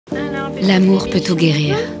L'amour peut tout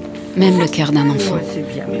guérir, même le cœur d'un enfant.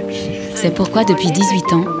 C'est pourquoi depuis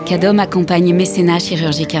 18 ans, Cadum accompagne Mécénat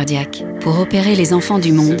Chirurgie Cardiaque pour opérer les enfants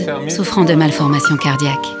du monde souffrant de malformations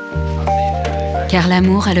cardiaques. Car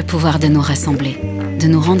l'amour a le pouvoir de nous rassembler, de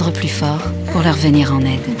nous rendre plus forts pour leur venir en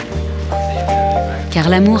aide. Car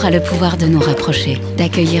l'amour a le pouvoir de nous rapprocher,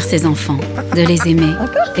 d'accueillir ses enfants, de les aimer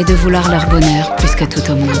et de vouloir leur bonheur plus que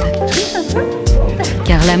tout au monde.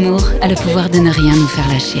 Car l'amour a le pouvoir de ne rien nous faire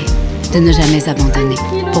lâcher, de ne jamais abandonner,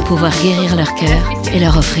 pour pouvoir guérir leur cœur et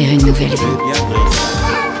leur offrir une nouvelle vie.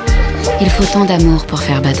 Il faut tant d'amour pour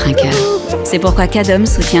faire battre un cœur. C'est pourquoi Cadum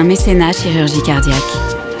soutient Mécénat Chirurgie Cardiaque.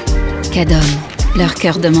 Cadum, leur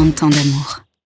cœur demande tant d'amour.